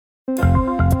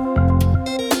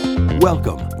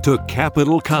Welcome to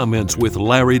Capital Comments with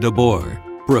Larry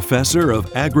DeBoer, Professor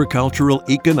of Agricultural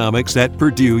Economics at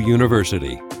Purdue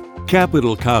University.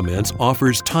 Capital Comments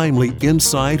offers timely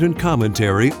insight and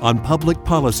commentary on public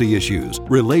policy issues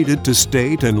related to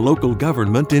state and local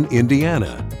government in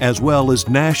Indiana, as well as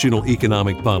national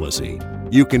economic policy.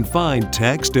 You can find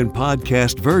text and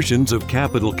podcast versions of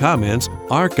Capital Comments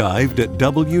archived at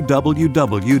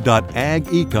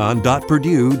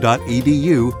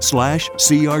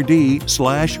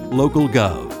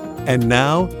www.agecon.purdue.edu/crd/localgov. And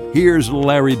now, here's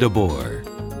Larry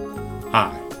DeBoer.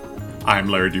 Hi, I'm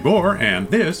Larry DeBoer, and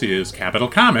this is Capital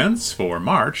Comments for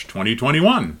March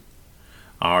 2021.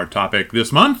 Our topic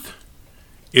this month,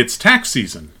 it's tax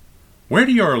season. Where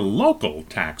do your local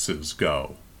taxes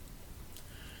go?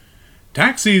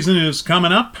 Tax season is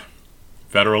coming up.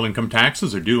 Federal income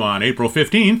taxes are due on April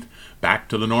 15th, back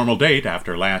to the normal date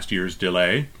after last year's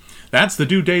delay. That's the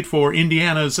due date for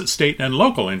Indiana's state and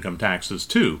local income taxes,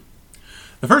 too.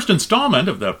 The first installment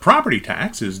of the property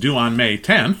tax is due on May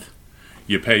 10th.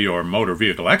 You pay your motor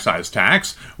vehicle excise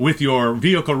tax with your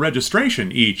vehicle registration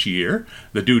each year.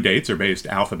 The due dates are based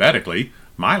alphabetically.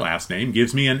 My last name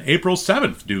gives me an April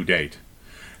 7th due date.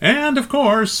 And, of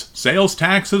course, sales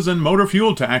taxes and motor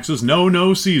fuel taxes know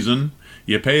no season.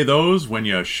 You pay those when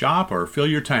you shop or fill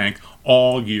your tank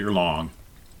all year long.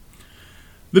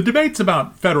 The debates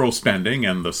about federal spending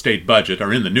and the state budget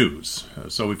are in the news,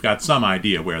 so we've got some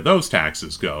idea where those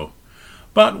taxes go.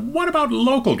 But what about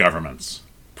local governments?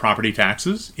 Property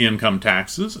taxes, income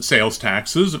taxes, sales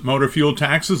taxes, motor fuel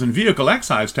taxes, and vehicle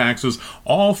excise taxes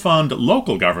all fund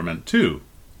local government, too.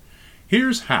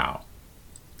 Here's how.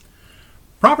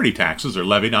 Property taxes are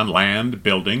levied on land,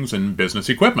 buildings, and business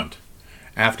equipment.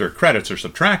 After credits are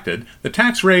subtracted, the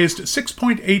tax raised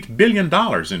 $6.8 billion in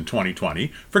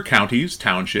 2020 for counties,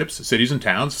 townships, cities and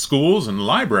towns, schools, and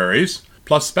libraries,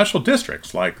 plus special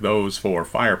districts like those for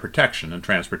fire protection and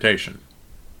transportation.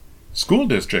 School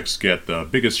districts get the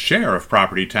biggest share of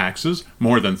property taxes,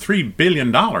 more than $3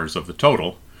 billion of the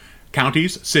total.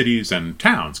 Counties, cities, and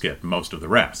towns get most of the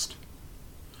rest.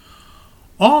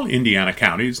 All Indiana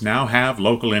counties now have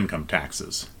local income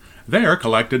taxes. They're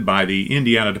collected by the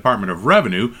Indiana Department of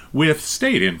Revenue with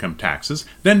state income taxes,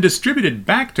 then distributed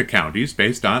back to counties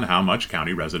based on how much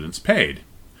county residents paid.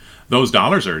 Those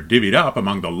dollars are divvied up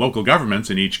among the local governments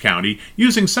in each county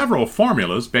using several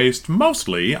formulas based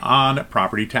mostly on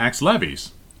property tax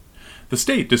levies. The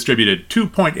state distributed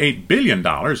 $2.8 billion in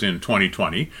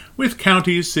 2020, with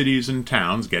counties, cities, and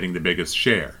towns getting the biggest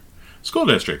share. School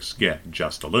districts get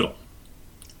just a little.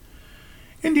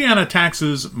 Indiana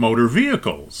taxes motor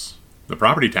vehicles. The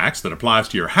property tax that applies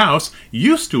to your house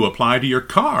used to apply to your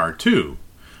car, too.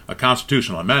 A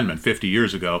constitutional amendment 50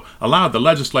 years ago allowed the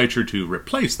legislature to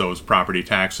replace those property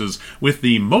taxes with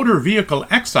the motor vehicle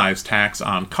excise tax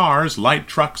on cars, light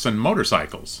trucks, and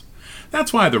motorcycles.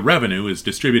 That's why the revenue is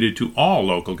distributed to all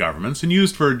local governments and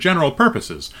used for general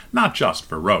purposes, not just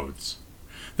for roads.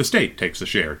 The state takes a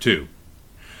share, too.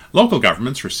 Local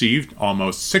governments received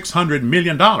almost $600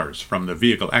 million from the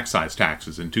vehicle excise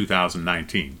taxes in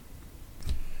 2019.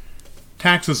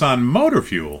 Taxes on motor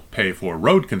fuel pay for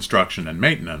road construction and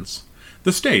maintenance.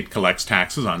 The state collects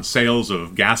taxes on sales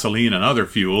of gasoline and other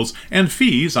fuels and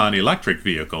fees on electric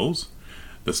vehicles.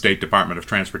 The State Department of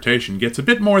Transportation gets a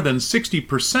bit more than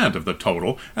 60% of the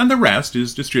total, and the rest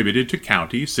is distributed to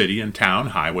county, city, and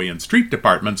town highway and street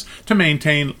departments to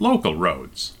maintain local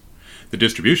roads. The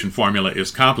distribution formula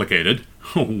is complicated,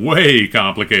 way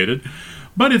complicated,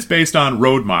 but it's based on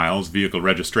road miles, vehicle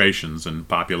registrations, and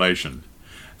population.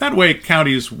 That way,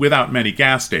 counties without many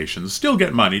gas stations still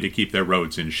get money to keep their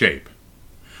roads in shape.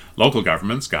 Local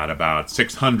governments got about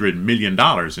 $600 million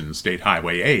in state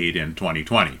highway aid in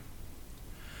 2020.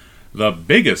 The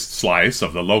biggest slice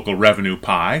of the local revenue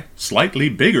pie, slightly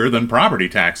bigger than property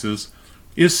taxes,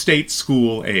 is state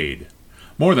school aid.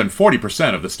 More than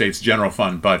 40% of the state's general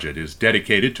fund budget is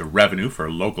dedicated to revenue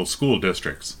for local school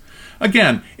districts.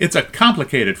 Again, it's a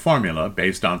complicated formula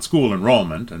based on school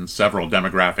enrollment and several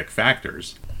demographic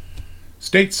factors.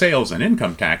 State sales and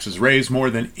income taxes raise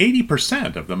more than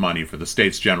 80% of the money for the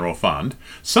state's general fund,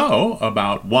 so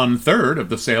about 1/3 of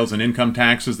the sales and income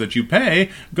taxes that you pay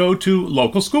go to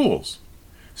local schools.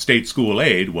 State school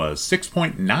aid was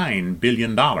 $6.9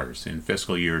 billion in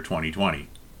fiscal year 2020.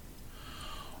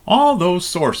 All those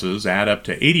sources add up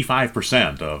to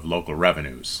 85% of local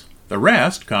revenues. The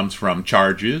rest comes from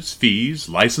charges, fees,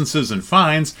 licenses, and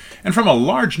fines, and from a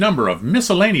large number of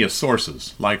miscellaneous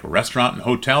sources like restaurant and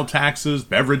hotel taxes,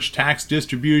 beverage tax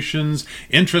distributions,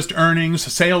 interest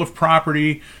earnings, sale of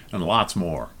property, and lots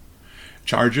more.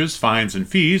 Charges, fines, and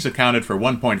fees accounted for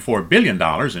 $1.4 billion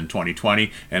in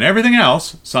 2020, and everything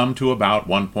else summed to about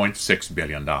 $1.6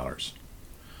 billion.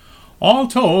 All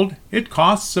told, it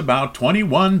costs about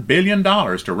 $21 billion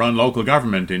to run local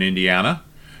government in Indiana.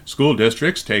 School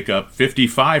districts take up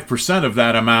 55% of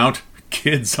that amount.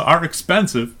 Kids are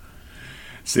expensive.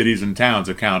 Cities and towns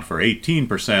account for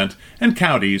 18% and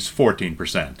counties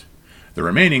 14%. The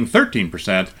remaining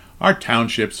 13% are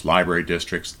townships, library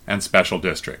districts, and special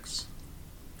districts.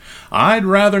 I'd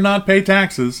rather not pay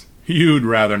taxes. You'd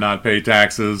rather not pay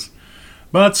taxes.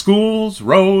 But schools,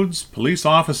 roads, police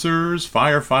officers,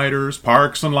 firefighters,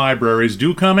 parks, and libraries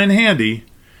do come in handy,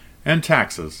 and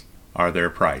taxes are their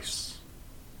price.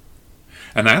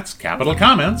 And that's Capital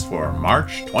Comments for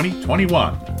March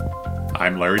 2021.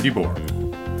 I'm Larry DeBoer.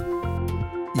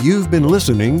 You've been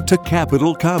listening to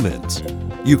Capital Comments.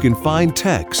 You can find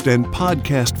text and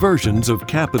podcast versions of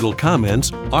Capital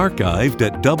Comments archived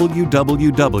at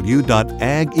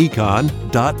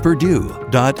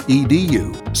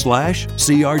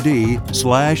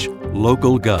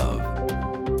www.agecon.purdue.edu/crd/localgov.